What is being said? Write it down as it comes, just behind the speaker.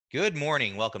Good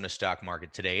morning. Welcome to Stock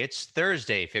Market Today. It's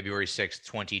Thursday, February 6th,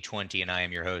 2020, and I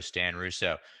am your host, Dan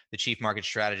Russo, the Chief Market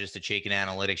Strategist at Chaikin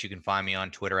Analytics. You can find me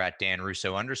on Twitter at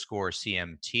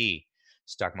DanRusso_CMT.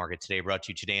 Stock Market Today brought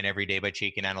to you today and every day by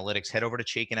Chaikin Analytics. Head over to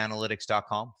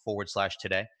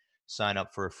chaikinanalytics.com/today. Sign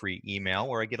up for a free email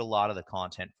where I get a lot of the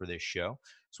content for this show,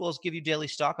 as well as give you daily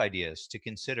stock ideas to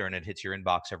consider, and it hits your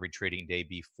inbox every trading day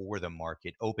before the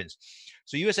market opens.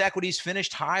 So U.S. equities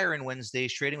finished higher in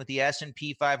Wednesday's trading, with the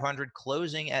S&P 500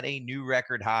 closing at a new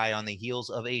record high on the heels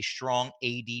of a strong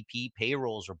ADP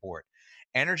payrolls report.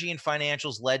 Energy and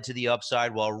financials led to the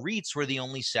upside, while REITs were the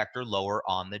only sector lower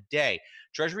on the day.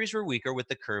 Treasuries were weaker, with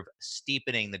the curve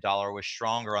steepening. The dollar was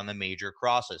stronger on the major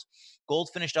crosses. Gold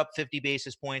finished up 50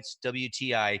 basis points.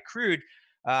 WTI crude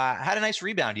had a nice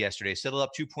rebound yesterday, settled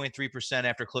up 2.3%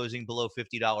 after closing below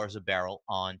 $50 a barrel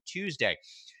on Tuesday.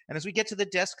 And as we get to the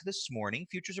desk this morning,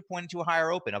 futures are pointing to a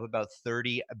higher open, up about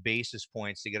 30 basis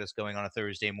points to get us going on a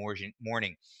Thursday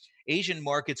morning. Asian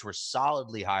markets were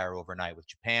solidly higher overnight, with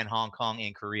Japan, Hong Kong,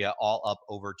 and Korea all up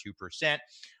over 2%,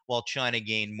 while China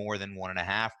gained more than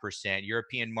 1.5%.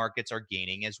 European markets are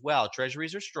gaining as well.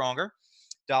 Treasuries are stronger.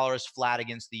 Dollar is flat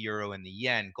against the euro and the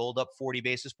yen. Gold up 40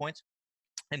 basis points.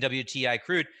 And WTI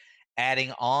crude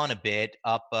adding on a bit,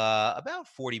 up about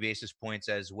 40 basis points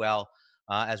as well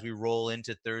as we roll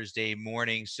into Thursday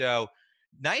morning. So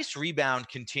nice rebound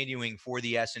continuing for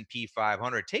the S&P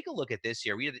 500. Take a look at this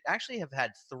here. We actually have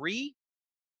had three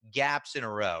gaps in a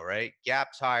row, right?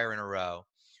 Gaps higher in a row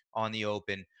on the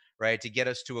open, right, to get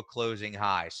us to a closing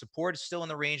high. Support is still in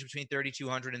the range between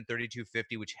 3,200 and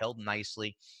 3,250, which held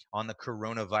nicely on the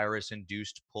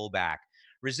coronavirus-induced pullback.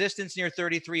 Resistance near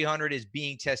 3,300 is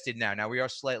being tested now. Now we are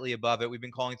slightly above it. We've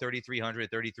been calling 3,300,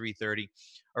 3,330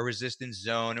 a resistance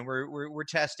zone, and we're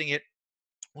testing it.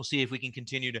 We'll see if we can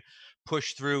continue to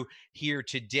push through here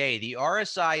today. The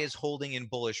RSI is holding in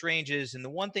bullish ranges, and the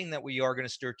one thing that we are going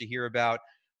to start to hear about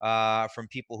from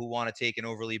people who want to take an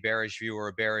overly bearish view or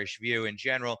a bearish view in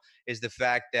general is the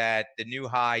fact that the new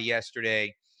high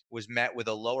yesterday was met with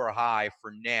a lower high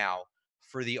for now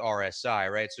for the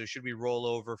RSI, right? So should we roll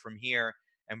over from here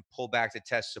and pull back to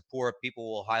test support, people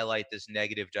will highlight this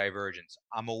negative divergence.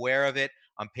 I'm aware of it.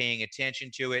 I'm paying attention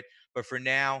to it. But for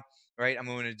now, right, I'm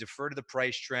going to defer to the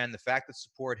price trend, the fact that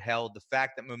support held, the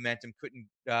fact that momentum couldn't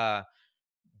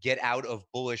get out of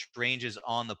bullish ranges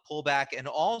on the pullback, and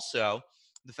also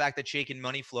the fact that Chaikin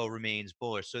money flow remains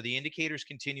bullish. So the indicators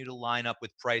continue to line up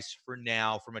with price for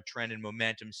now from a trend and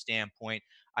momentum standpoint.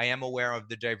 I am aware of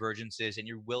the divergences, and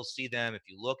you will see them if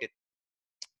you look at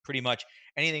pretty much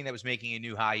anything that was making a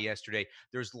new high yesterday.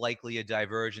 There's likely a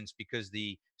divergence because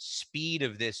the speed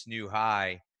of this new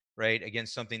high, right,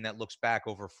 against something that looks back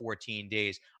over 14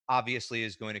 days, obviously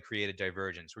is going to create a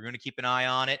divergence. We're going to keep an eye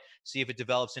on it, see if it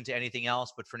develops into anything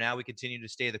else. But for now, we continue to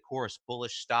stay the course.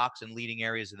 Bullish stocks and leading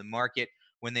areas of the market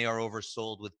when they are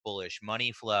oversold with bullish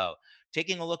money flow.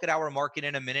 Taking a look at our market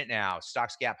in a minute now.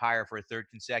 Stocks gap higher for a third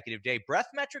consecutive day. Breadth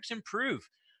metrics improve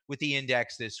with the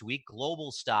index this week.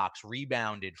 Global stocks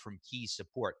rebounded from key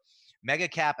support. Mega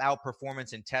cap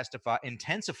outperformance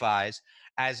intensifies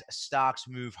as stocks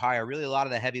move higher. Really, a lot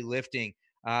of the heavy lifting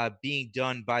being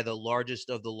done by the largest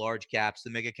of the large caps, the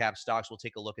mega cap stocks. We'll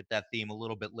take a look at that theme a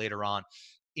little bit later on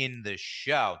in the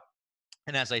show.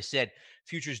 And as I said,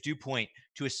 futures do point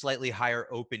to a slightly higher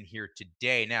open here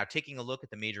today. Now, taking a look at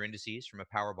the major indices from a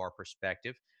power bar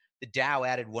perspective, the Dow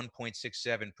added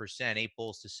 1.67%, 8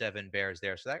 bulls to 7 bears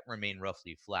there, so that remained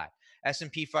roughly flat.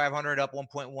 S&P 500 up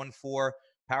 1.14,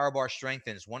 power bar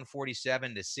strengthens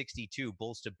 147 to 62,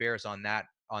 bulls to bears on that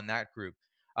group.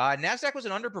 Nasdaq was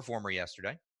an underperformer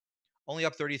yesterday, only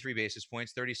up 33 basis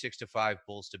points, 36 to 5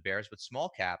 bulls to bears, but small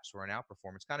caps were an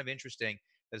outperformer. It's kind of interesting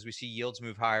as we see yields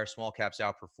move higher, small caps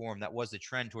outperform. That was the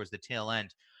trend towards the tail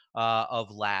end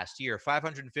of last year.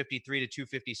 553 to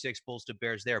 256 bulls to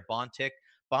bears there.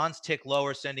 Bonds tick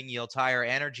lower, sending yields higher.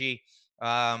 Energy,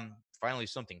 finally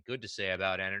something good to say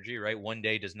about energy, right? One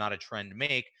day does not a trend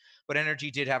make, but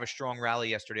energy did have a strong rally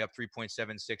yesterday, up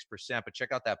 3.76%. But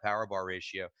check out that power bar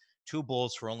ratio. 2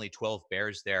 bulls for only 12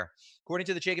 bears there. According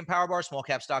to the Chaikin Power Bar, small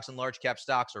cap stocks and large cap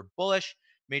stocks are bullish.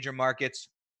 Major markets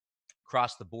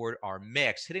across the board are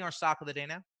mixed. Hitting our stock of the day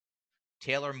now,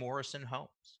 Taylor Morrison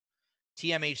Homes.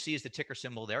 TMHC is the ticker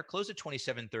symbol there. Closed at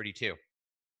 27.32,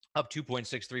 up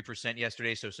 2.63%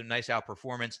 yesterday. So some nice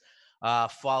outperformance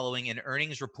following an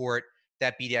earnings report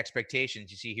that beat expectations.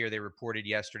 You see here they reported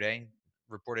yesterday,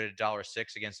 reported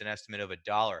 $1.06 against an estimate of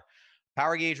 $1.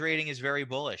 Power gauge rating is very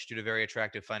bullish due to very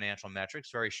attractive financial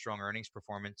metrics, very strong earnings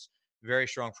performance, very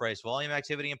strong price volume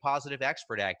activity, and positive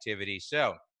expert activity.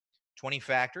 So 20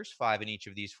 factors, 5 in each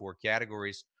of these 4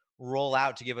 categories, roll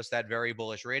out to give us that very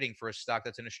bullish rating for a stock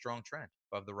that's in a strong trend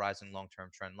above the rising long-term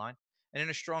trend line and in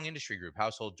a strong industry group.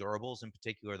 Household durables, in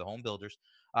particular the home builders,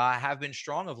 have been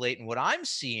strong of late. And what I'm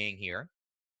seeing here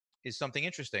is something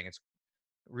interesting. It's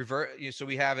so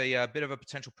we have a bit of a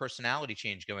potential personality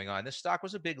change going on. This stock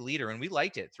was a big leader, and we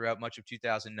liked it throughout much of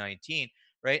 2019,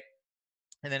 right?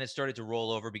 And then it started to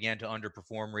roll over, began to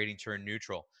underperform. Rating turned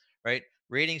neutral, right?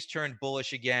 Ratings turned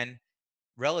bullish again.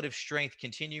 Relative strength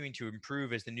continuing to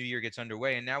improve as the new year gets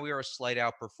underway, and now we are a slight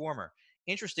outperformer.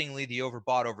 Interestingly, the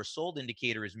overbought, oversold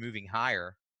indicator is moving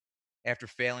higher after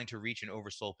failing to reach an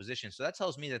oversold position. So that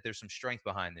tells me that there's some strength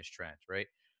behind this trend, right?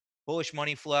 Bullish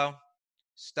money flow,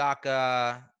 stock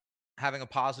having a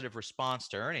positive response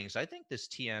to earnings. I think this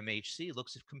TMHC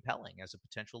looks compelling as a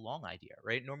potential long idea,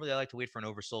 right? Normally, I like to wait for an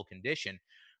oversold condition,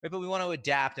 right? But we want to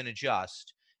adapt and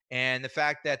adjust. And the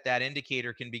fact that that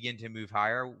indicator can begin to move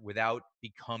higher without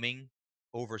becoming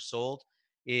oversold,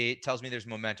 it tells me there's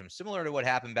momentum. Similar to what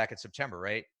happened back in September,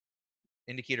 right?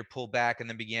 Indicator pulled back and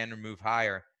then began to move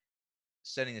higher,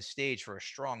 setting the stage for a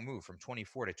strong move from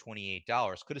 24 to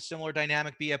 $28. Could a similar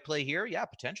dynamic be at play here? Yeah,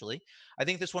 potentially. I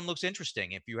think this one looks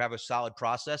interesting. If you have a solid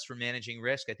process for managing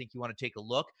risk, I think you want to take a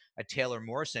look at Taylor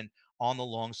Morrison on the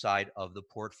long side of the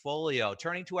portfolio.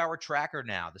 Turning to our tracker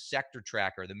now, the sector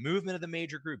tracker, the movement of the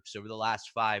major groups over the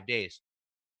last 5 days.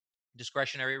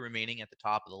 Discretionary remaining at the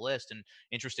top of the list. And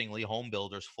interestingly, home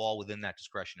builders fall within that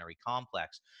discretionary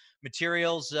complex.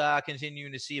 Materials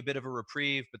continuing to see a bit of a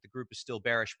reprieve, but the group is still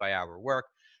bearish by our work.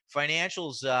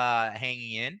 Financials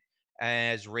hanging in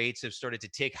as rates have started to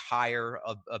tick higher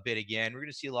a bit again. We're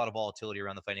going to see a lot of volatility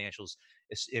around the financials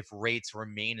if rates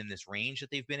remain in this range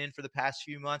that they've been in for the past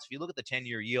few months. If you look at the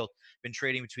 10-year yield, been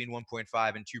trading between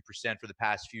 1.5 and 2% for the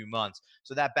past few months.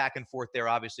 So that back and forth there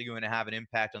obviously going to have an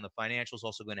impact on the financials,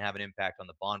 also going to have an impact on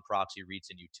the bond proxy REITs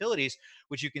and utilities,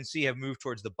 which you can see have moved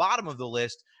towards the bottom of the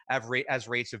list as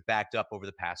rates have backed up over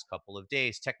the past couple of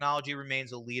days. Technology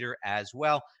remains a leader as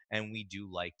well, and we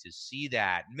do like to see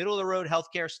that. Middle of the road,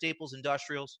 healthcare, staples,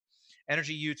 industrials,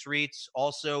 energy, utes, REITs,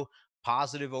 also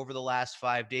positive over the last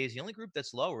 5 days. The only group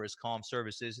that's lower is Calm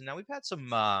Services. And now we've had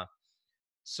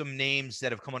some names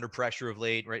that have come under pressure of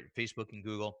late, right? Facebook and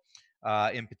Google,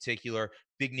 in particular,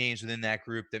 big names within that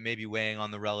group that may be weighing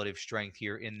on the relative strength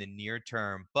here in the near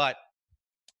term. But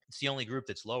it's the only group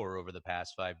that's lower over the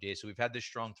past 5 days. So we've had this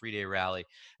strong 3-day rally,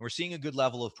 and we're seeing a good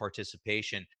level of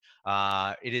participation.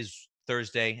 It is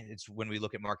Thursday. It's when we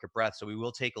look at market breadth. So we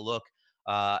will take a look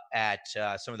at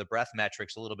some of the breadth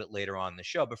metrics a little bit later on in the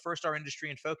show. But first, our industry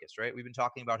in focus, right? We've been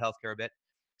talking about healthcare a bit.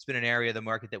 It's been an area of the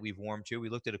market that we've warmed to. We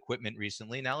looked at equipment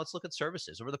recently. Now let's look at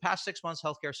services. Over the past 6 months,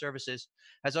 healthcare services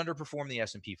has underperformed the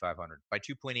S&P 500 by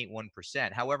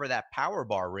 2.81%. However, that power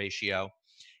bar ratio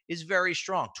is very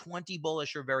strong. 20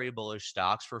 bullish or very bullish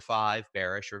stocks for 5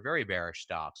 bearish or very bearish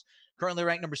stocks. Currently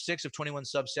ranked number 6 of 21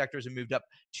 subsectors and moved up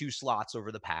 2 slots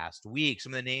over the past week.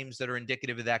 Some of the names that are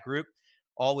indicative of that group,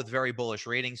 all with very bullish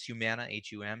ratings: Humana,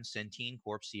 HUM, Centene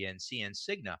Corp, CNC, and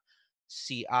Cigna,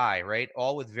 CI, right?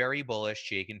 All with very bullish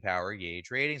Chaikin Power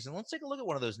Gauge ratings. And let's take a look at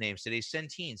one of those names today: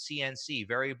 Centene, CNC,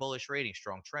 very bullish rating,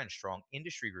 strong trend, strong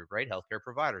industry group, right? Healthcare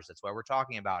providers. That's why we're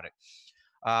talking about it.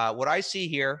 What I see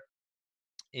here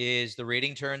is the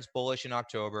rating turns bullish in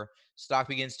October. Stock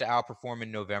begins to outperform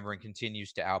in November and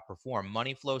continues to outperform.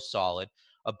 Money flow solid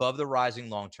above the rising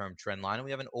long-term trend line, and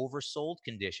we have an oversold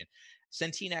condition.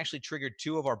 Centene actually triggered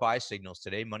 2 of our buy signals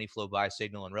today: money flow buy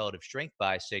signal and relative strength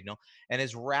buy signal, and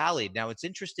has rallied. Now, what's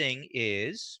interesting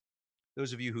is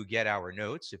those of you who get our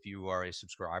notes, if you are a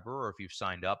subscriber or if you've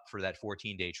signed up for that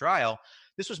 14-day trial,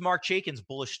 this was Mark Chaikin's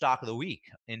bullish stock of the week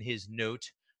in his note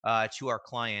to our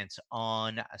clients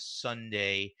on a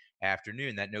Sunday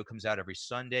afternoon. That note comes out every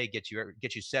Sunday, gets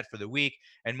you set for the week.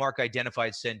 And Mark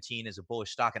identified Centene as a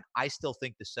bullish stock, and I still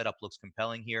think the setup looks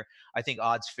compelling here. I think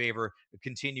odds favor a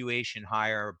continuation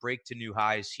higher, a break to new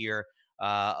highs here.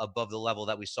 Above the level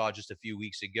that we saw just a few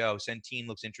weeks ago. Centene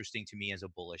looks interesting to me as a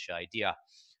bullish idea.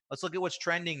 Let's look at what's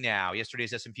trending now.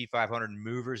 Yesterday's S&P 500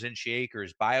 movers and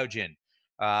shakers. Biogen,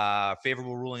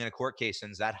 favorable ruling in a court case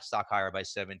sends that stock higher by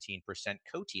 17%.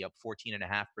 Coty up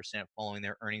 14.5% following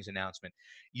their earnings announcement.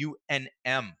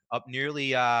 UNM up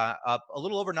up a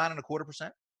little over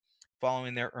 9.25%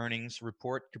 following their earnings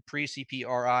report. Capri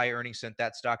CPRI earnings sent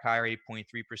that stock higher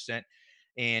 8.3%.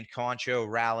 And Concho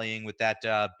rallying with that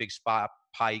big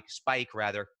spike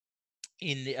rather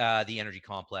in the energy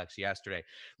complex yesterday.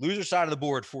 Loser side of the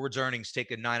board, Ford's earnings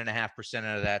take a 9.5%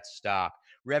 out of that stock.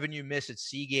 Revenue miss at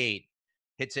Seagate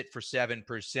hits it for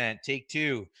 7%. Take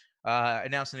Two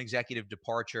announced an executive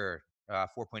departure.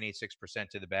 4.86%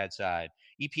 to the bad side.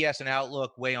 EPS and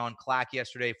outlook way on clock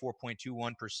yesterday,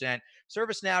 4.21%.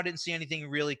 ServiceNow didn't see anything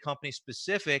really company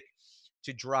specific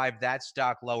to drive that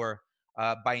stock lower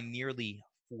by nearly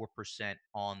 4%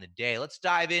 on the day. Let's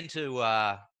dive into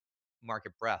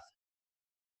market breadth.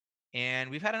 And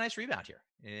we've had a nice rebound here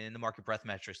in the market breadth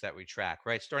metrics that we track,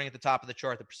 right? Starting at the top of the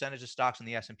chart, the percentage of stocks in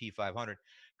the S&P 500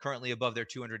 currently above their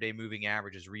 200-day moving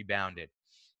average is rebounded.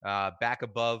 Back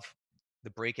above the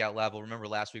breakout level. Remember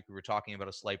last week we were talking about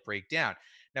a slight breakdown.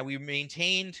 Now we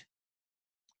maintained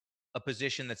a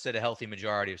position that said a healthy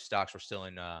majority of stocks were still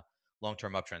in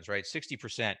long-term uptrends, right?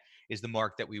 60% is the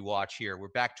mark that we watch here. We're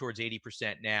back towards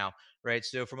 80% now, right?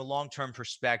 So from a long-term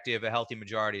perspective, a healthy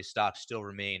majority of stocks still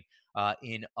remain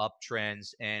in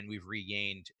uptrends, and we've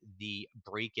regained the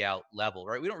breakout level,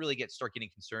 right? We don't really start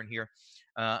getting concerned here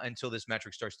until this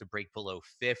metric starts to break below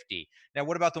 50. Now,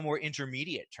 what about the more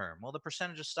intermediate term? Well, the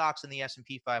percentage of stocks in the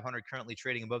S&P 500 currently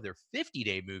trading above their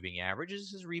 50-day moving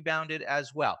averages has rebounded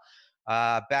as well.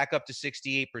 Back up to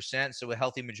 68%. So a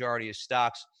healthy majority of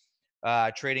stocks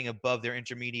trading above their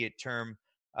intermediate term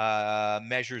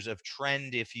measures of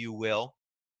trend, if you will.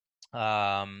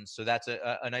 So that's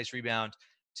a nice rebound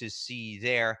to see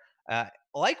there.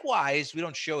 Likewise, we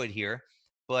don't show it here,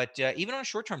 but even on a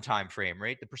short-term time frame,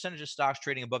 right, the percentage of stocks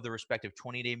trading above the respective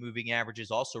 20-day moving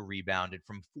averages also rebounded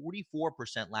from 44%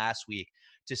 last week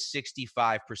to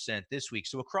 65% this week.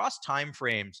 So across time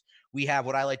frames, we have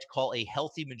what I like to call a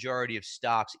healthy majority of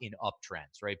stocks in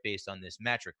uptrends, right, based on this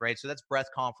metric, right? So that's breadth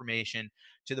confirmation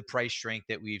to the price strength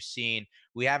that we've seen.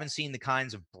 We haven't seen the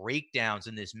kinds of breakdowns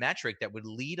in this metric that would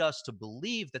lead us to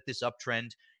believe that this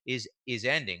uptrend is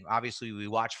ending. Obviously, we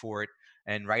watch for it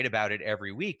and write about it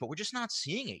every week, but we're just not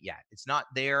seeing it yet. It's not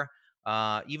there.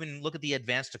 Even look at the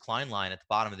advanced decline line at the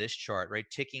bottom of this chart, right?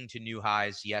 Ticking to new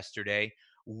highs yesterday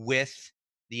with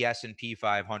the S&P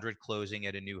 500 closing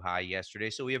at a new high yesterday.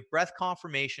 So we have breadth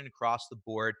confirmation across the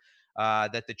board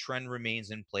that the trend remains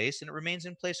in place, and it remains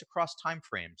in place across time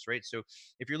frames, right? So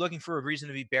if you're looking for a reason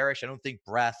to be bearish, I don't think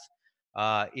breadth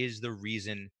is the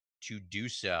reason to do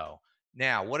so.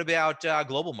 Now, what about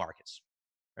global markets?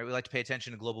 Right, we like to pay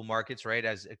attention to global markets, right,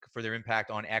 as for their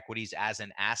impact on equities as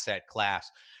an asset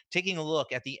class. Taking a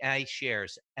look at the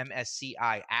iShares MSCI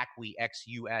ACWI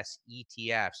ex-US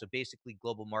ETF, so basically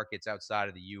global markets outside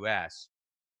of the US.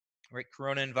 Right,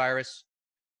 coronavirus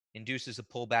induces a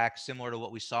pullback similar to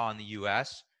what we saw in the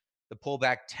US. The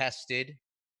pullback tested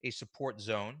a support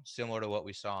zone similar to what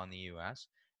we saw in the US,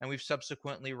 and we've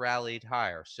subsequently rallied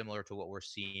higher, similar to what we're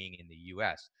seeing in the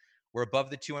US. We're above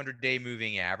the 200-day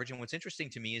moving average, and what's interesting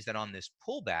to me is that on this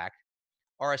pullback,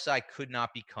 RSI could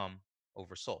not become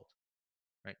oversold,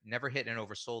 right? Never hit an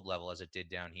oversold level as it did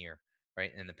down here,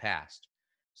 right, in the past.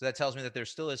 So that tells me that there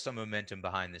still is some momentum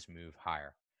behind this move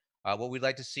higher. What we'd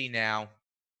like to see now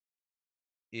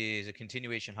is a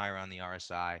continuation higher on the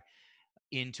RSI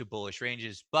into bullish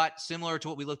ranges, but similar to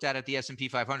what we looked at the S&P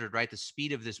 500, right? The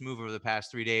speed of this move over the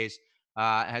past 3 days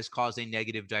has caused a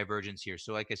negative divergence here.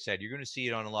 So like I said, you're going to see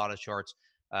it on a lot of charts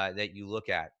that you look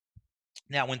at.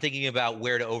 Now, when thinking about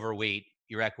where to overweight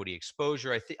your equity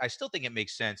exposure, I still think it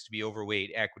makes sense to be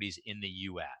overweight equities in the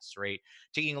U.S., right?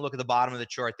 Taking a look at the bottom of the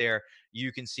chart there,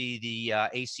 you can see the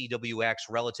ACWX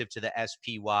relative to the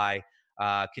SPY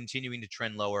continuing to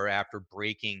trend lower after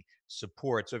breaking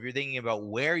support. So if you're thinking about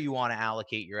where you want to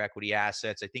allocate your equity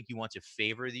assets, I think you want to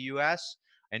favor the U.S.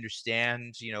 I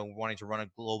understand, wanting to run a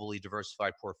globally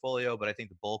diversified portfolio, but I think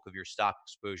the bulk of your stock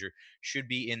exposure should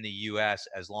be in the U.S.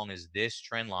 as long as this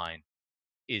trend line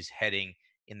is heading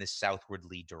in the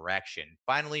southwardly direction.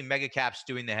 Finally, mega caps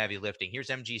doing the heavy lifting. Here's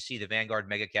MGC, the Vanguard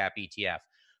Mega Cap ETF.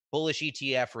 Bullish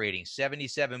ETF rating,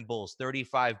 77 bulls,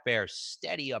 35 bears,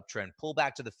 steady uptrend, pull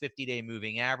back to the 50-day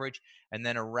moving average, and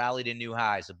then a rally to new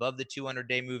highs above the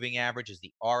 200-day moving average as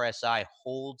the RSI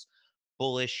holds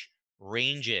bullish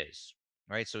ranges.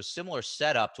 Right, so similar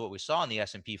setup to what we saw in the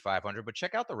S&P 500, but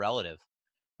check out the relative.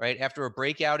 Right, after a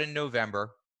breakout in November,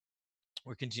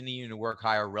 we're continuing to work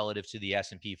higher relative to the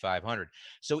S&P 500.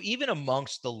 So even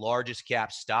amongst the largest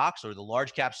cap stocks or the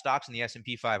large cap stocks in the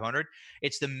S&P 500,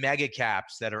 it's the mega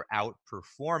caps that are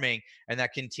outperforming, and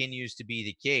that continues to be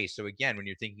the case. So again, when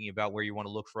you're thinking about where you want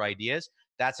to look for ideas,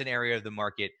 that's an area of the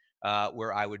market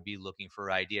where I would be looking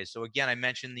for ideas. So again, I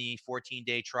mentioned the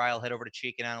 14-day trial. Head over to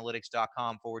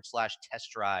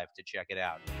chaikinanalytics.com/test drive to check it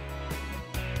out.